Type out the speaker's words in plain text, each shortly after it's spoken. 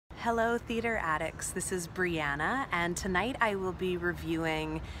Hello theater addicts, this is Brianna, and tonight I will be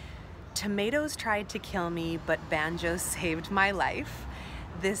reviewing Tomatoes Tried to Kill Me, but Banjos Saved My Life.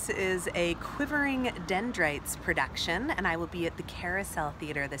 This is a Quivering Dendrites production, and I will be at the Carousel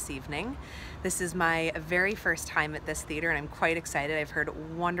Theater this evening. This is my very first time at this theater, and I'm quite excited. I've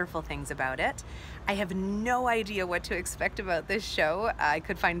heard wonderful things about it. I have no idea what to expect about this show. I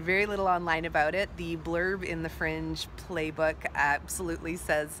could find very little online about it. The blurb in the Fringe playbook absolutely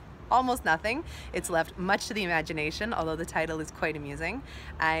says almost nothing. It's left much to the imagination, although the title is quite amusing.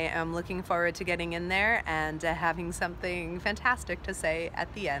 I am looking forward to getting in there and having something fantastic to say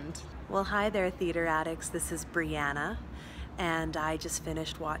at the end. Well, hi there, theater addicts. This is Brianna, and I just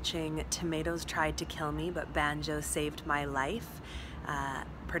finished watching Tomatoes Tried to Kill Me, but Banjos Saved My Life.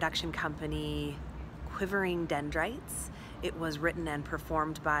 Production company Quivering Dendrites. It was written and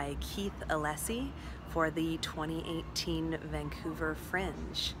performed by Keith Alessi for the 2018 Vancouver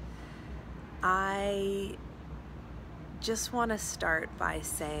Fringe. I just want to start by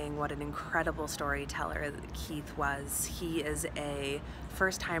saying what an incredible storyteller Keith was. He is a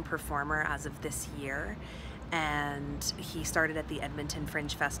first-time performer as of this year, and he started at the Edmonton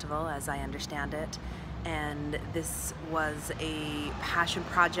Fringe Festival, as I understand it, and this was a passion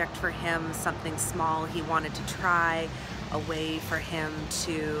project for him, something small he wanted to try, a way for him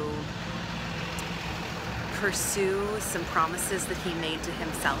to pursue some promises that he made to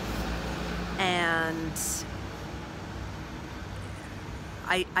himself. And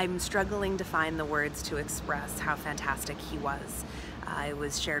I'm struggling to find the words to express how fantastic he was. It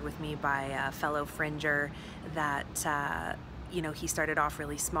was shared with me by a fellow Fringer that he started off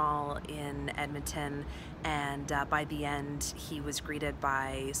really small in Edmonton, and by the end he was greeted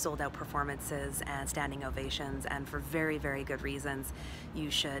by sold-out performances and standing ovations, and for very, very good reasons. You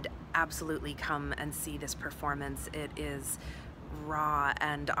should absolutely come and see this performance. It is raw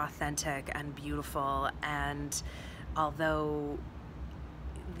and authentic and beautiful, and although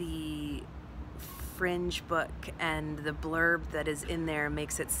the Fringe book and the blurb that is in there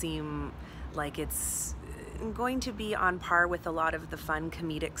makes it seem like it's going to be on par with a lot of the fun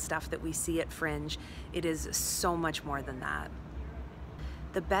comedic stuff that we see at Fringe, it is so much more than that.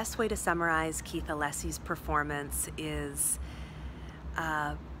 The best way to summarize Keith Alessi's performance is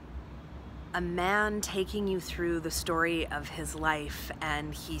a man taking you through the story of his life,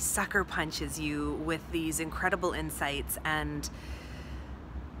 and he sucker punches you with these incredible insights and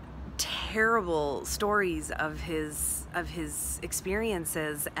terrible stories of his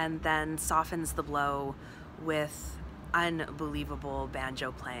experiences, and then softens the blow with unbelievable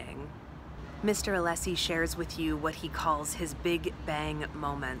banjo playing. Mr. Alessi shares with you what he calls his big bang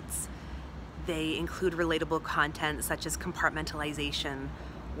moments. They include relatable content such as compartmentalization,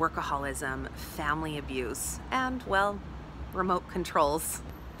 workaholism, family abuse, and, well, remote controls.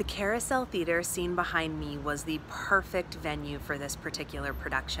 The Carousel Theater, seen behind me, was the perfect venue for this particular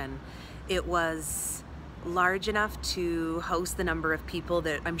production. It was large enough to host the number of people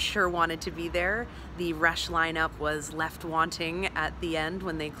that I'm sure wanted to be there. The rush lineup was left wanting at the end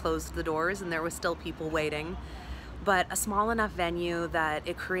when they closed the doors, and there was still people waiting. But a small enough venue that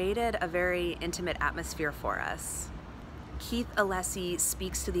it created a very intimate atmosphere for us. Keith Alessi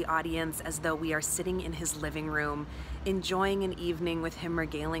speaks to the audience as though we are sitting in his living room, enjoying an evening with him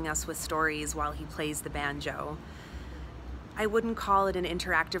regaling us with stories while he plays the banjo. I wouldn't call it an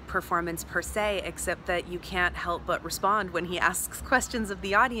interactive performance per se, except that you can't help but respond when he asks questions of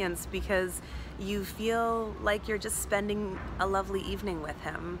the audience, because you feel like you're just spending a lovely evening with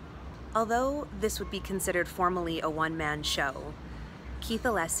him. Although this would be considered formally a one-man show, Keith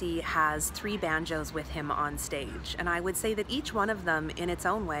Alessi has 3 banjos with him on stage, and I would say that each one of them in its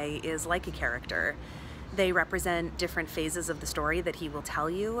own way is like a character. They represent different phases of the story that he will tell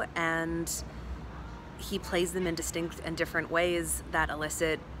you, and he plays them in distinct and different ways that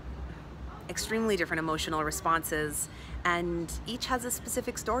elicit extremely different emotional responses, and each has a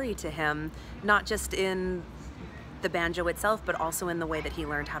specific story to him, not just in the banjo itself, but also in the way that he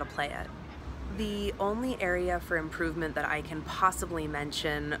learned how to play it. The only area for improvement that I can possibly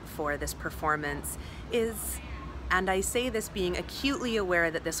mention for this performance is, and I say this being acutely aware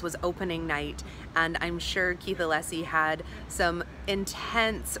that this was opening night, and I'm sure Keith Alessi had some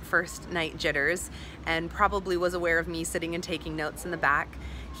intense first night jitters and probably was aware of me sitting and taking notes in the back.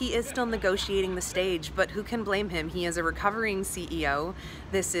 He is still negotiating the stage, but who can blame him? He is a recovering CEO.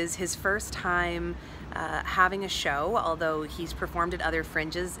 This is his first time having a show, although he's performed at other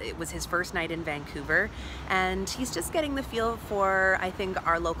Fringes. It was his first night in Vancouver, and he's just getting the feel for, I think,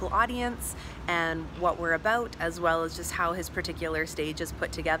 our local audience and what we're about, as well as just how his particular stage is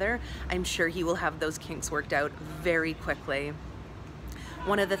put together. I'm sure he will have those kinks worked out very quickly.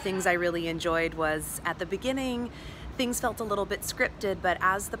 One of the things I really enjoyed was at the beginning, things felt a little bit scripted, but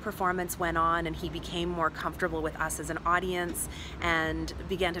as the performance went on and he became more comfortable with us as an audience and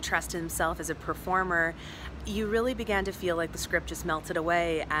began to trust himself as a performer, you really began to feel like the script just melted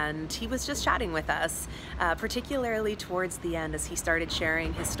away and he was just chatting with us, particularly towards the end as he started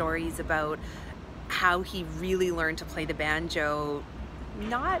sharing his stories about how he really learned to play the banjo,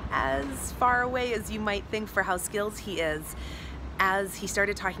 not as far away as you might think for how skilled he is. As he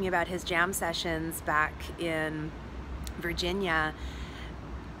started talking about his jam sessions back in Virginia,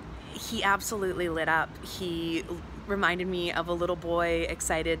 he absolutely lit up. He reminded me of a little boy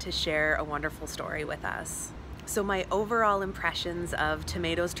excited to share a wonderful story with us. So my overall impressions of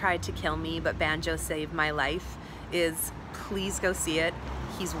Tomatoes Tried to Kill Me, but Banjo Saved My Life is please go see it.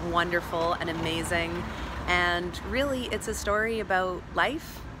 He's wonderful and amazing. And really, it's a story about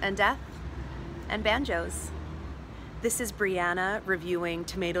life and death and banjos. This is Brianna reviewing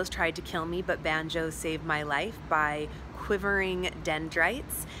Tomatoes Tried to Kill Me, but Banjo Saved My Life by Quivering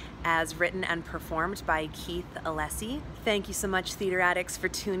Dendrites, as written and performed by Keith Alessi. Thank you so much, theater addicts, for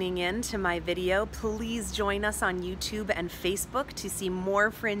tuning in to my video. Please join us on YouTube and Facebook to see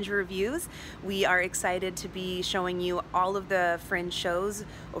more Fringe reviews. We are excited to be showing you all of the Fringe shows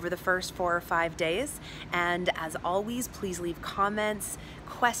over the first 4 or 5 days. And as always, please leave comments,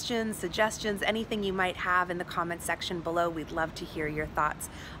 questions, suggestions, anything you might have in the comment section below. We'd love to hear your thoughts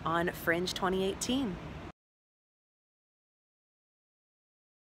on Fringe 2018.